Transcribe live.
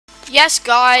Yes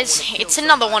guys, it's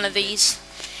another one of these.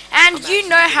 And you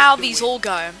know how these all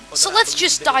go. So let's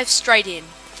just dive straight in.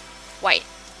 Wait,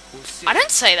 I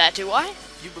don't say that, do I?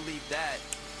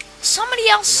 Somebody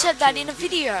else said that in a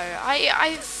video.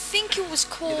 I think it was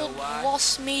called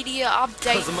Lost Media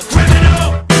Update.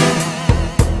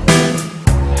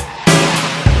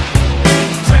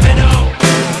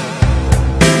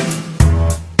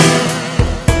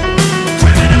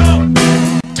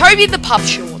 Toby the Pup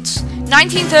Shorts,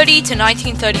 1930 to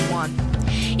 1931.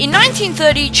 In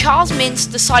 1930, Charles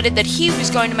Mintz decided that he was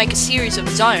going to make a series of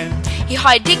his own. He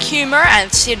hired Dick Humer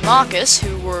and Sid Marcus,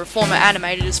 who were former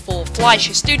animators for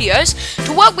Fleischer Studios,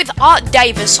 to work with Art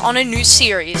Davis on a new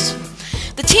series.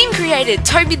 The team created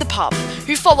Toby the Pup,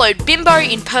 who followed Bimbo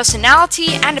in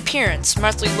personality and appearance,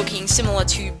 mostly looking similar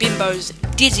to Bimbo's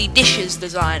Dizzy Dishes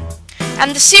design.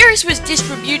 And the series was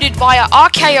distributed via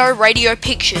RKO Radio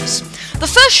Pictures. The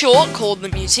first short, called The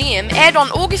Museum, aired on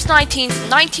August 19,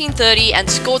 1930 and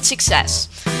scored success.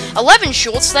 11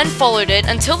 shorts then followed it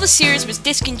until the series was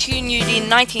discontinued in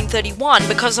 1931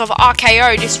 because of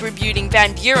RKO distributing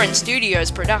Van Buren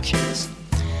Studios productions.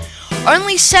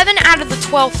 Only 7 out of the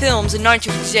 12 films are known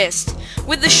to exist,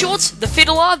 with the shorts The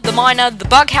Fiddler, The Miner, The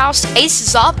Bughouse,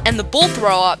 Aces Up, and The Bull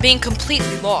Thrower being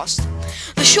completely lost.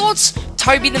 The shorts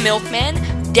Toby the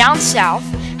Milkman, Down South,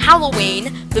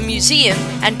 Halloween, The Museum,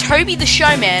 and Toby the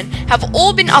Showman have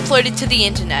all been uploaded to the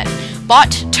internet, but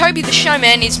Toby the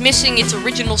Showman is missing its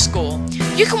original score.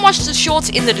 You can watch the shorts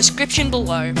in the description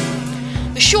below.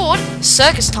 The short,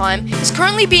 Circus Time, is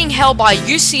currently being held by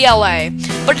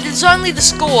UCLA, but it is only the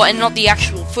score and not the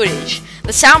actual footage.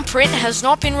 The sound print has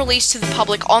not been released to the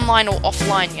public online or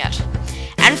offline yet.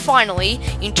 And finally,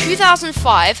 in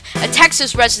 2005, a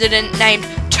Texas resident named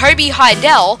Toby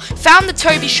Heidel found the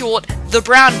Toby short The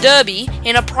Brown Derby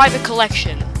in a private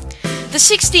collection. The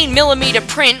 16mm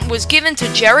print was given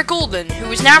to Jerry Goulden,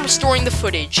 who is now restoring the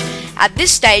footage. At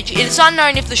this stage, it is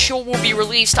unknown if the short will be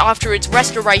released after its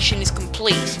restoration is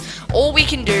complete. All we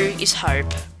can do is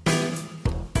hope.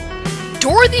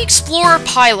 Dora the Explorer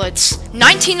pilots,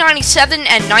 1997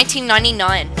 and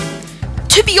 1999.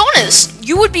 To be honest,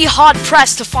 you would be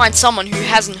hard-pressed to find someone who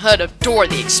hasn't heard of Dora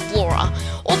the Explorer.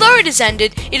 Although it has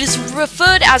ended, it is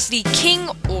referred as the King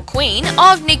or Queen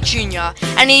of Nick Jr.,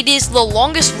 and it is the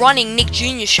longest-running Nick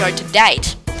Jr. show to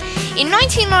date. In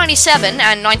 1997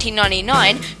 and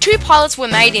 1999, 2 pilots were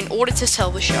made in order to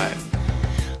sell the show.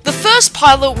 The first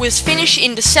pilot was finished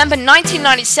in December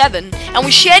 1997 and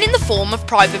was shared in the form of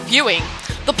private viewing.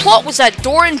 The plot was that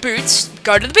Dora and Boots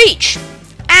go to the beach.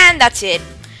 And that's it.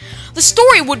 The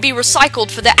story would be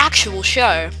recycled for the actual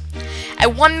show. A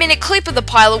 1-minute clip of the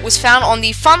pilot was found on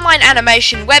the Funline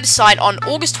Animation website on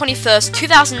August 21st,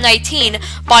 2018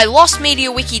 by Lost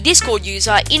Media Wiki Discord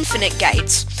user Infinite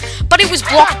Gates, but it was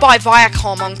blocked by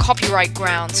Viacom on copyright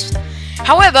grounds.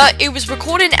 However, it was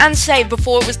recorded and saved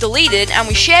before it was deleted and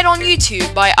was shared on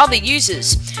YouTube by other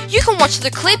users. You can watch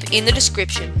the clip in the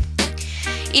description.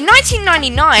 In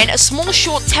 1999, a small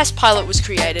short test pilot was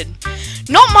created.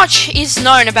 Not much is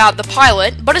known about the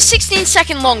pilot, but a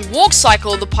 16-second long walk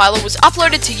cycle of the pilot was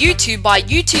uploaded to YouTube by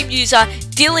YouTube user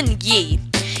Dylan Yee.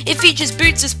 It features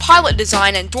Boots' pilot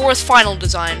design and Dora's final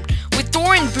design, with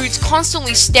Dora and Boots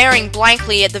constantly staring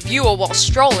blankly at the viewer while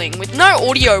strolling, with no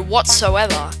audio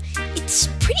whatsoever. It's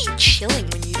pretty chilling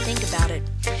when you think about it.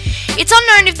 It's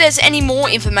unknown if there's any more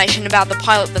information about the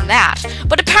pilot than that,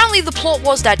 but apparently the plot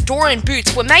was that Dora and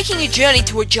Boots were making a journey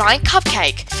to a giant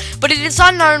cupcake, but it is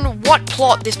unknown what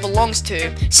plot this belongs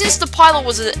to, since the pilot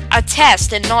was a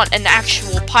test and not an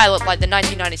actual pilot like the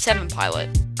 1997 pilot.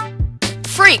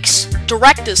 Freaks,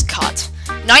 Director's Cut,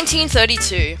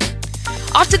 1932.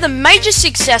 After the major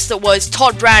success that was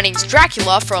Todd Browning's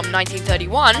Dracula from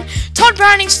 1931, Todd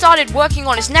Browning started working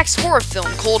on his next horror film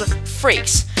called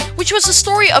Freaks, which was the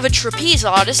story of a trapeze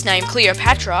artist named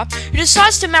Cleopatra who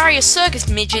decides to marry a circus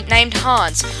midget named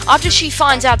Hans after she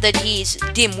finds out that he's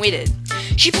dim-witted.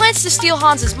 She plans to steal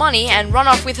Hans's money and run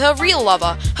off with her real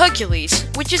lover, Hercules,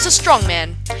 which is a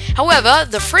strongman. However,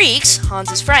 the freaks,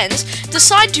 Hans's friends,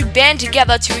 decide to band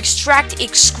together to extract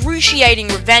excruciating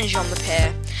revenge on the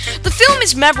pair. The film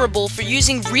is memorable for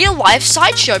using real-life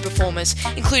sideshow performers,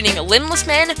 including a limbless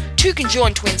man, 2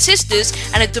 conjoined twin sisters,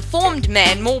 and a deformed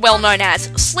man more well known as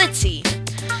Slitsy.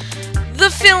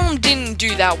 The film didn't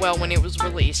do that well when it was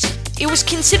released. It was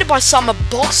considered by some a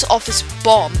box office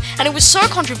bomb, and it was so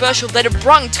controversial that it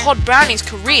brought Todd Browning's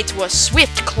career to a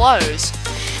swift close.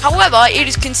 However, it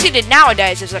is considered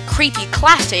nowadays as a creepy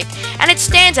classic, and it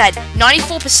stands at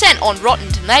 94% on Rotten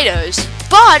Tomatoes.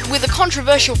 But with a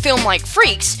controversial film like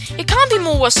Freaks, it can't be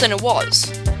more worse than it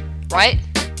was, right?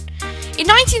 In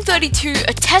 1932,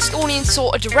 a test audience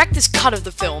saw a director's cut of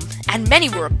the film, and many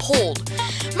were appalled.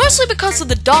 Mostly because of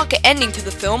the darker ending to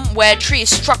the film, where a tree is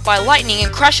struck by lightning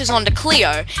and crashes onto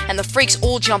Cleo, and the freaks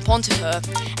all jump onto her.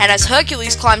 And as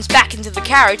Hercules climbs back into the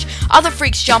carriage, other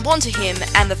freaks jump onto him,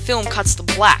 and the film cuts to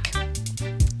black.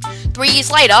 3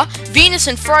 years later, Venus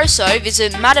and Froso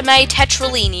visit Madame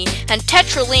Tetralini, and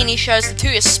Tetralini shows the two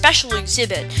a special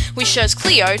exhibit, which shows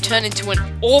Cleo turn into an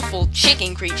awful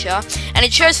chicken creature, and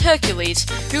it shows Hercules,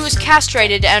 who was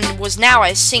castrated and was now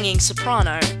a singing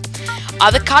soprano.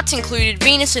 Other cuts included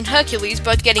Venus and Hercules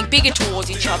both getting bigger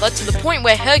towards each other to the point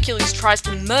where Hercules tries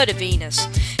to murder Venus.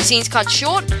 Scenes cut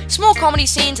short, small comedy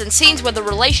scenes, and scenes where the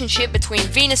relationship between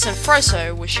Venus and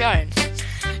Froso was shown.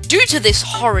 Due to this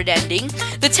horrid ending,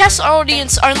 the test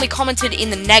audience only commented in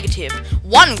the negative,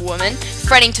 one woman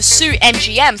threatening to sue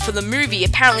MGM for the movie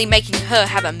apparently making her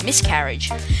have a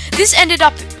miscarriage. This ended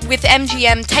up with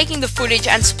MGM taking the footage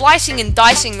and splicing and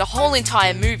dicing the whole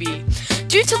entire movie.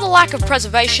 Due to the lack of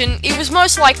preservation, it was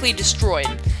most likely destroyed.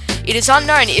 It is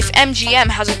unknown if MGM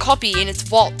has a copy in its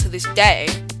vault to this day.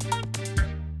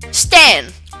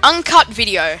 Stan, Uncut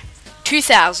Video,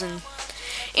 2000.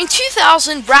 In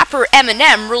 2000, rapper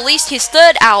Eminem released his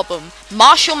third album,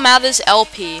 Marshall Mathers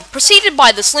LP, preceded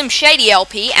by the Slim Shady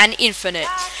LP and Infinite,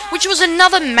 which was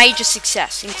another major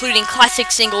success, including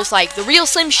classic singles like The Real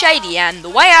Slim Shady and The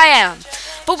Way I Am.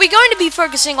 But we're going to be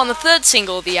focusing on the third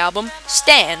single of the album,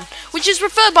 Stan, which is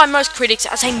referred by most critics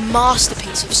as a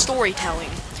masterpiece of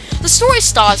storytelling. The story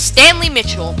stars Stanley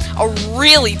Mitchell, a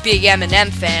really big Eminem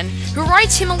fan, who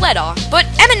writes him a letter, but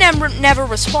Eminem never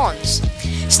responds.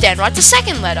 Stan writes a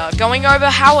second letter, going over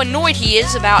how annoyed he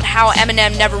is about how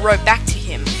Eminem never wrote back to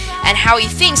him, and how he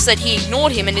thinks that he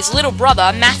ignored him and his little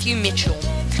brother, Matthew Mitchell.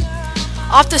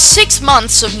 After 6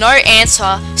 months of no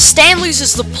answer, Stan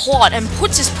loses the plot and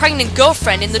puts his pregnant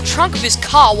girlfriend in the trunk of his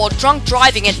car while drunk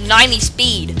driving at 90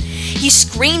 speed. He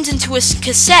screams into a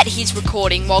cassette he's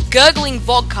recording while gurgling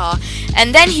vodka,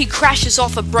 and then he crashes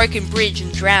off a broken bridge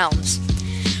and drowns.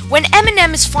 When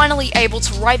Eminem is finally able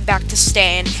to write back to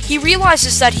Stan, he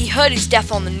realizes that he heard his death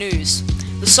on the news.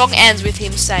 The song ends with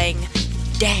him saying,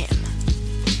 "Damn."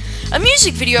 A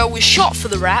music video was shot for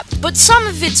the rap, but some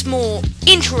of its more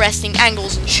interesting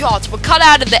angles and shots were cut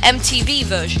out of the MTV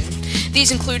version.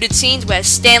 These included scenes where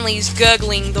Stanley's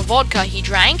gurgling the vodka he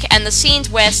drank, and the scenes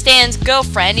where Stan's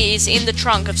girlfriend is in the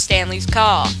trunk of Stanley's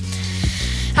car.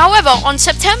 However, on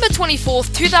September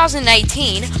 24th,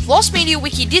 2018, Lost Media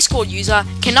Wiki Discord user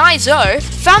Kanaizo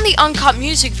found the uncut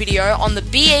music video on the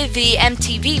BAV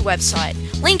MTV website,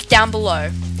 linked down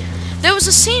below. There was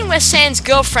a scene where Stan's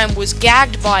girlfriend was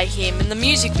gagged by him in the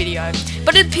music video,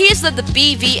 but it appears that the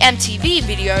BV MTV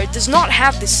video does not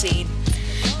have this scene.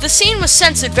 The scene was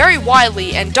censored very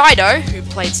widely, and Dido, who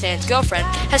played Stan's girlfriend,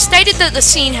 has stated that the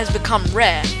scene has become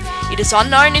rare. It is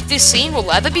unknown if this scene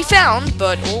will ever be found,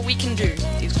 but all we can do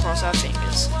is cross our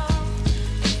fingers.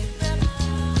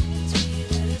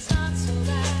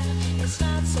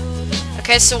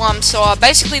 Okay, so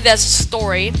basically there's a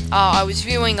story. I was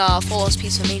viewing Flawless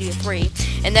Piece of Media 3,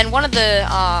 and then one of the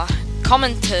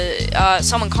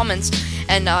someone comments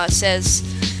and says,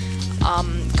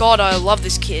 God, I love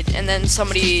this kid, and then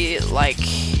somebody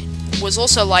was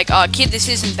also like, kid, this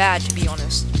isn't bad, to be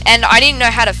honest. And I didn't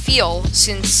know how to feel,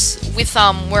 since with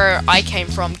where I came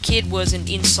from, kid was an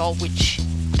insult,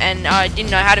 and I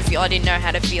didn't know how to feel. I didn't know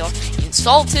how to feel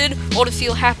insulted or to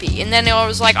feel happy. And then I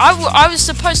was like, I was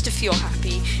supposed to feel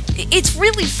happy. It's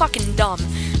really fucking dumb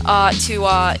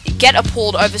to get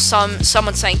appalled over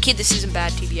someone saying, kid, this isn't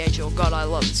bad, TBH, or God, I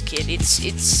love this kid.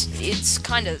 It's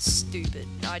kind of stupid.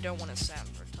 I don't want to sound